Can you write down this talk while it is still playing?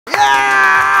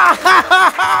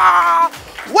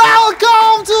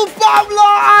Welcome to Pablo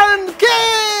and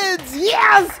Kids!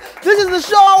 Yes! This is the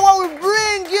show where we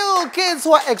bring you kids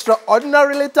who are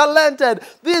extraordinarily talented.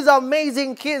 These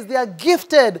amazing kids, they are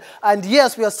gifted. And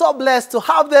yes, we are so blessed to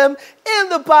have them in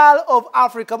the Pearl of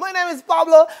Africa. My name is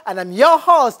Pablo and I'm your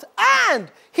host.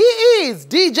 And he is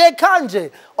DJ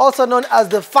Kanje, also known as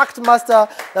the Fact Master,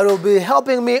 that will be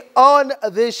helping me on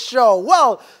this show.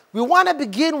 Well, we want to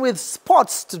begin with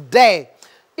sports today.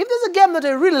 If there's a game that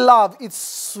I really love, it's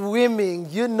swimming.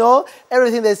 You know,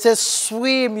 everything that says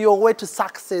swim your way to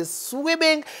success.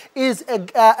 Swimming is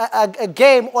a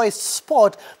game or a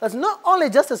sport that's not only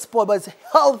just a sport, but it's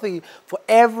healthy for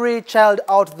every child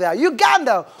out there.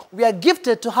 Uganda, we are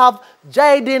gifted to have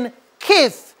Jayden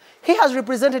Keith. He has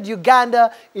represented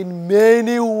Uganda in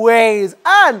many ways,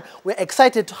 and we're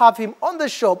excited to have him on the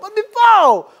show. But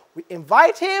before we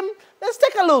invite him, let's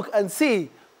take a look and see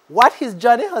what his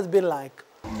journey has been like.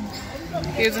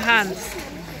 Here's the hands.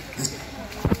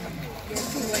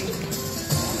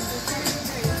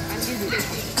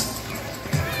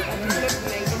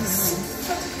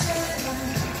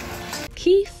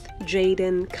 Keith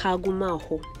Jayden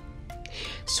Kagumaho.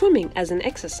 Swimming as an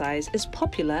exercise is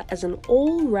popular as an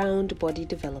all-round body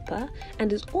developer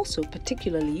and is also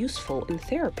particularly useful in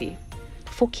therapy.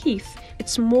 For Keith,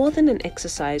 it's more than an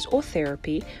exercise or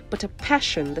therapy, but a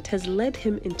passion that has led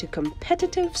him into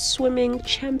competitive swimming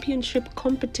championship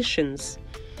competitions.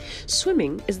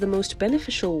 Swimming is the most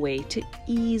beneficial way to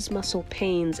ease muscle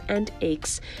pains and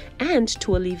aches and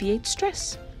to alleviate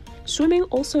stress. Swimming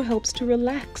also helps to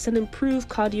relax and improve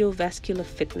cardiovascular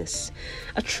fitness.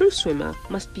 A true swimmer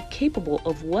must be capable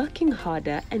of working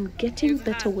harder and getting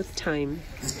better with time.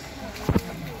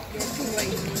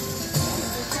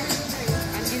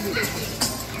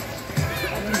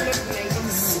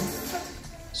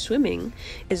 Swimming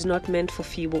is not meant for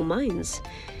feeble minds.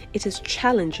 It is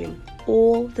challenging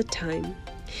all the time.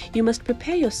 You must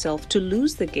prepare yourself to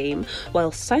lose the game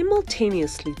while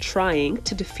simultaneously trying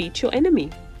to defeat your enemy.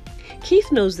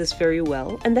 Keith knows this very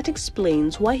well, and that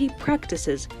explains why he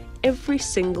practices every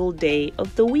single day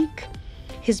of the week.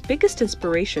 His biggest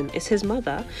inspiration is his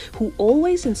mother, who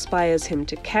always inspires him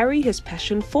to carry his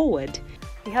passion forward.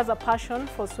 He has a passion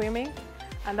for swimming,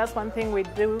 and that's one thing we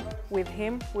do with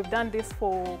him. We've done this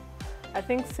for, I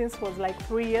think, since it was like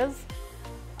 3 years.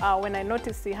 When I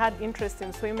noticed he had interest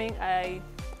in swimming, I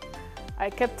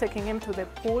kept taking him to the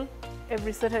pool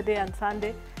every Saturday and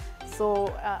Sunday.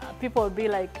 So people would be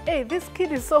like, hey, this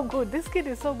kid is so good, this kid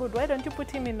is so good, why don't you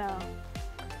put him in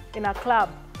a club?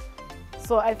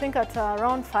 So I think at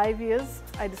around 5 years,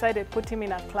 I decided to put him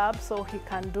in a club so he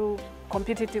can do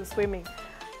competitive swimming.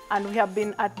 And we have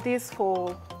been at this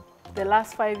for the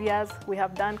last 5 years. We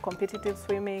have done competitive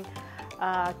swimming.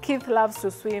 Keith loves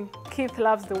to swim. Keith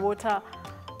loves the water.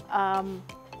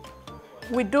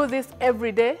 We do this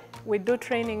every day. We do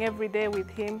training every day with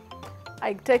him.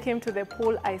 I take him to the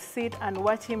pool, I sit and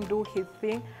watch him do his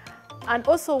thing. And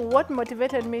also what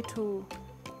motivated me to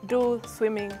do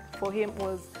swimming for him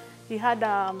was he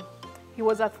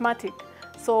was asthmatic.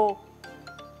 So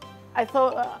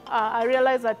I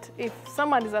realized that if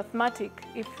someone is asthmatic,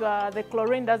 if the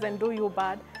chlorine doesn't do you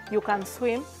bad, you can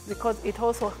swim because it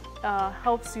also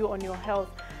helps you on your health.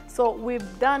 So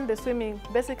we've done the swimming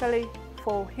basically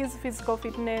for his physical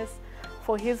fitness,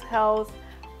 for his health,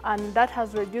 and that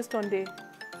has reduced on the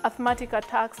asthmatic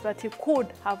attacks that he could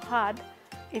have had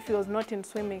if he was not in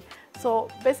swimming. So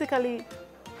basically,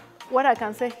 what I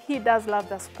can say, he does love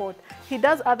the sport. He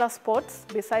does other sports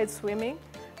besides swimming,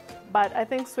 but I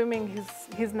think swimming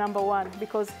is his number one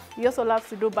because he also loves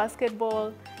to do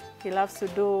basketball, he loves to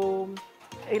do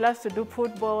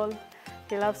football,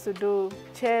 he loves to do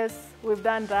chess. We've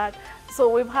done that. So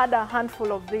we've had a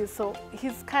handful of these. So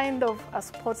he's kind of a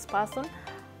sports person,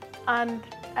 and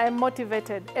I'm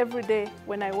motivated every day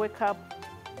when I wake up,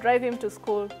 drive him to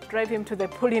school, drive him to the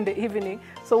pool in the evening.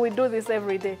 So we do this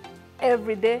every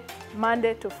day,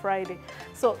 Monday to Friday.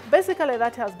 So basically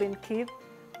that has been Keith.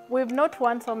 We've not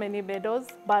won so many medals,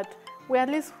 but we at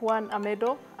least won a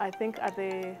medal, I think, at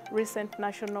the recent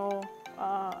national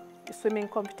swimming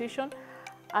competition.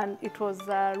 And it was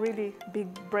a really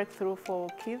big breakthrough for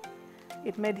Keith.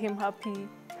 It made him happy.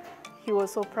 He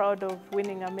was so proud of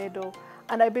winning a medal.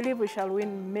 And I believe we shall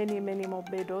win many, many more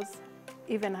medals,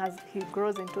 even as he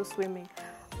grows into swimming.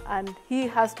 And he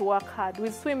has to work hard.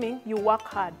 With swimming, you work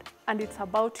hard, and it's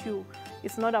about you.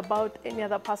 It's not about any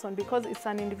other person because it's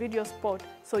an individual sport.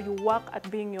 So you work at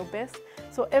being your best.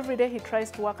 So every day he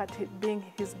tries to work at being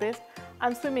his best.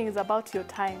 And swimming is about your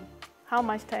time. How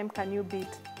much time can you beat?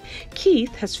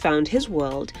 Keith has found his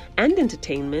world and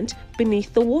entertainment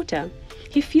beneath the water.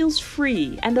 he feels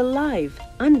free and alive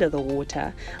under the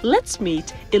water. Let's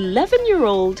meet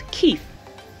 11-year-old Keith.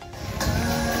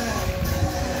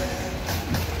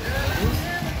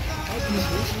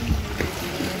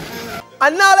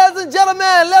 And now, ladies and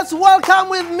gentlemen, let's welcome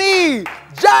with me,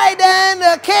 Jayden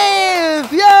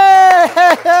Keith. Yeah!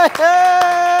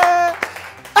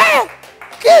 Hey,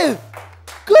 Keith,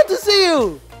 good to see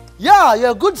you. Yeah,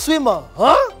 you're a good swimmer,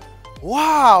 huh?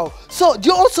 Wow. So, do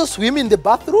you also swim in the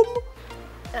bathroom?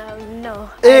 No,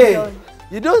 Hey, I don't.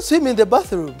 you don't swim in the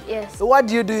bathroom? Yes. What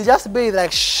do? You just bathe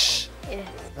like shh. Yes.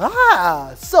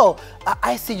 Ah, so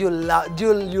I see you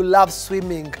love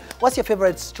swimming. What's your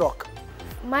favorite stroke?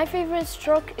 My favorite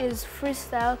stroke is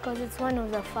freestyle because it's one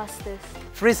of the fastest.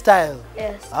 Freestyle.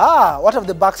 Yes. Ah, what of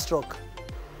the backstroke?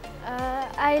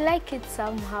 I like it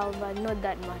somehow, but not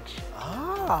that much.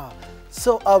 Ah,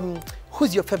 so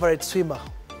who's your favorite swimmer?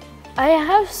 I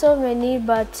have so many,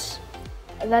 but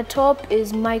the top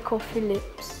is Michael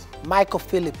Phillips. Michael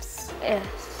Phillips. Yes.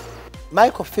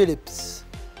 Michael Phillips.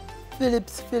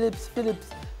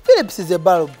 Phillips is a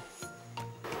bulb.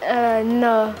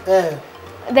 No. Eh,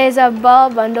 There's a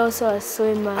bulb and also a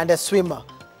swimmer. and a swimmer.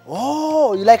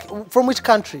 Oh, you like, from which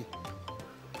country?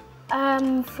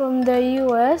 From the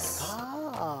US.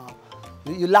 Ah,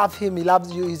 you love him, he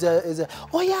loves you, he's a,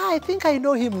 oh yeah, I think I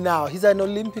know him now. He's an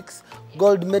Olympics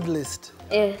gold medalist.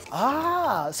 Yes.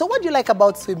 Ah, so what do you like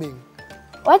about swimming?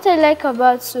 What I like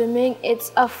about swimming,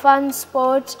 it's a fun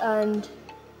sport and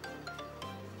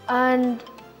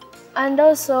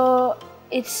also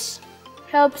it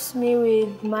helps me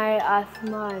with my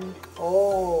asthma.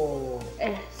 Oh,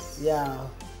 Yes. yeah.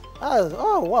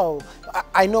 Oh, wow.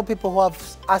 I know people who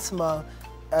have asthma,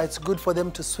 it's good for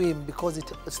them to swim because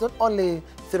it's not only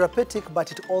therapeutic,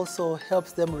 but it also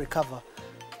helps them recover.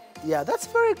 Yeah, that's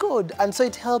very good. And so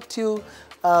it helped you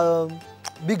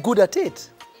be good at it.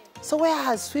 So where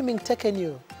has swimming taken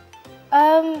you?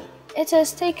 It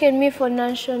has taken me for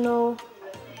national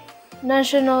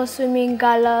swimming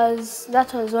galas.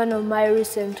 That was one of my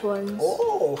recent ones.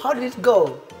 Oh, how did it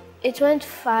go? It went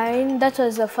fine. That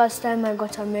was the first time I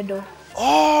got a medal.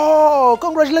 Oh,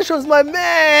 congratulations, my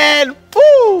man!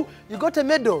 Woo! You got a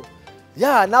medal.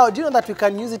 Yeah, now do you know that we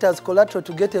can use it as collateral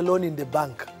to get a loan in the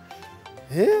bank?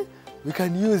 Eh? We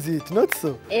can use it, not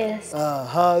so? Yes.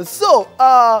 So,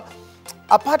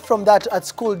 apart from that, at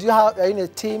school, are you in a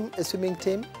team, a swimming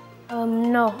team?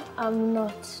 No, I'm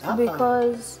not.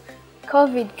 Because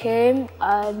COVID came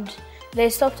and they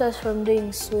stopped us from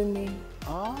doing swimming.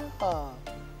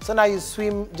 So now you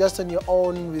swim just on your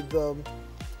own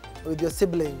with your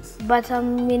siblings? But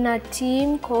I'm in a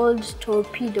team called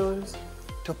Torpedoes.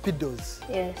 Torpedoes?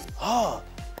 Yes.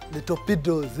 The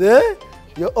torpedoes, eh?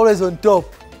 You're always on top.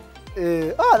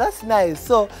 That's nice.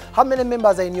 So, how many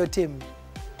members are in your team?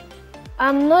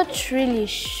 I'm not really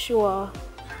sure.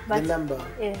 But The number?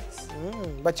 Yes.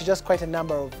 But you're just quite a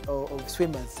number of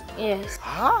swimmers. Yes.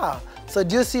 So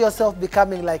do you see yourself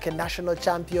becoming like a national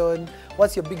champion?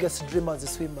 What's your biggest dream as a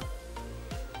swimmer?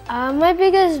 My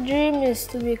biggest dream is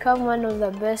to become one of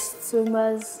the best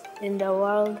swimmers in the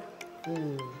world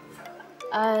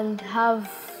and have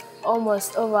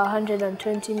almost over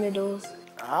 120 medals.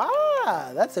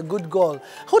 That's a good goal.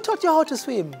 Who taught you how to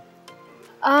swim?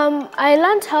 I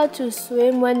learned how to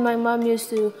swim when my mom used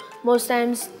to, most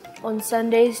times on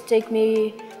Sundays, take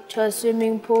me to a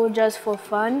swimming pool just for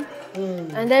fun.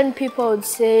 And then people would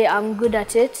say I'm good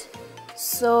at it.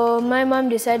 So my mom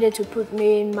decided to put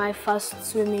me in my first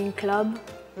swimming club.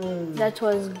 That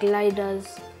was gliders.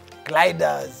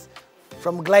 Gliders.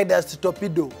 From gliders to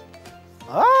torpedo.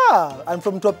 And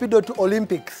from torpedo to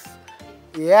Olympics.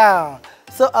 Yeah.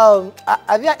 So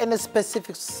are there any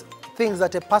specific things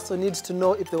that a person needs to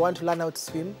know if they want to learn how to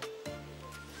swim?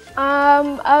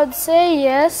 I would say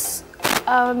yes.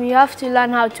 You have to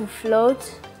learn how to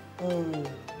float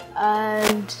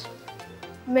and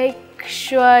make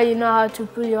sure you know how to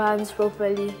pull your hands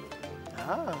properly.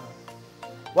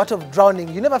 What of drowning?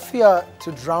 You never fear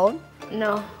to drown?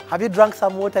 No. Have you drunk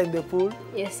some water in the pool?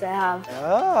 Yes, I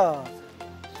have.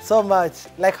 So much.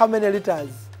 Like how many liters?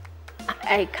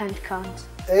 I can't count.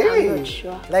 Hey, I'm not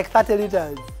sure. Like 30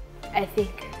 liters? I think.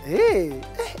 Hey,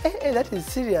 that is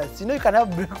serious. You know you can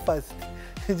have breakfast.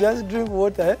 You just drink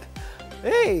water.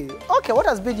 Hey, okay, what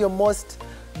has been your most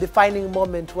defining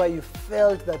moment where you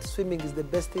felt that swimming is the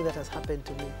best thing that has happened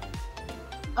to me?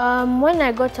 When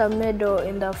I got a medal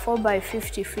in the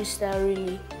 4x50 freestyle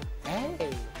relay. Hey,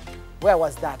 where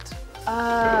was that?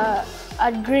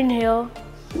 At Green Hill.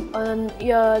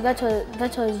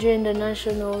 That was during the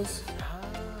nationals.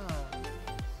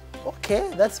 Okay,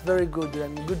 that's very good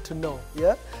and good to know.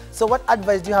 Yeah. So, what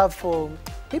advice do you have for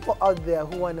people out there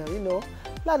who wanna,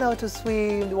 learn how to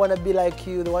swim, they want to be like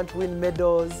you, they want to win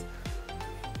medals?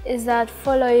 Is that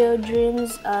follow your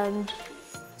dreams, and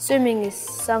swimming is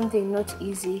something not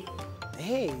easy.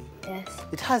 Hey, Yes.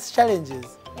 it has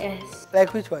challenges. Yes.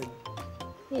 Like which one?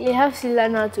 You have to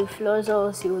learn how to float or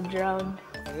else you will drown.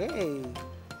 Hey,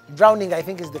 drowning I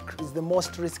think is the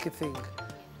most risky thing,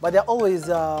 but there are always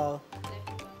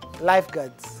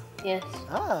lifeguards. Yes.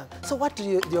 Ah, so what do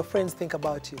your friends think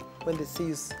about you when they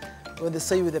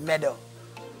see you with a medal?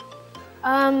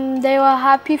 They were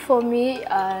happy for me,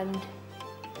 and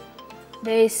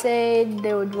they said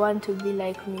they would want to be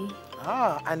like me.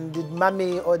 Ah, and did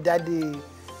mommy or daddy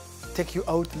take you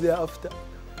out there after?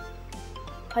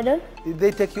 Pardon? Did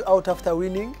they take you out after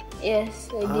winning? Yes,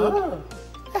 they did. Ah,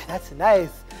 that's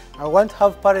nice. I want to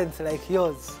have parents like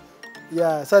yours.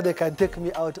 Yeah, so they can take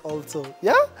me out also.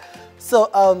 Yeah?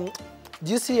 So,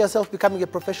 do you see yourself becoming a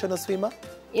professional swimmer?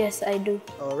 Yes, I do.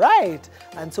 All right.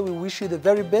 And so we wish you the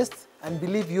very best, and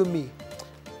believe you me,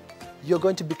 you're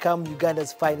going to become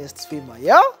Uganda's finest swimmer,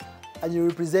 yeah? And you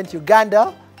represent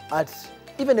Uganda at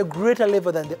even a greater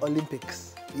level than the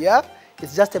Olympics, yeah?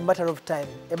 It's just a matter of time.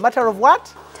 A matter of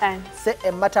what? Time. Say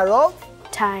a matter of?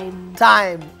 Time.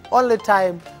 Time. Only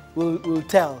time will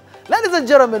tell. Ladies and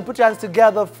gentlemen, put your hands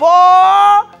together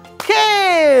for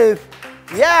Keith.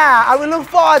 Yeah, I will look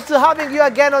forward to having you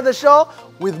again on the show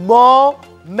with more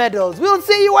medals. We'll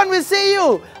see you when we see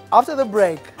you after the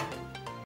break.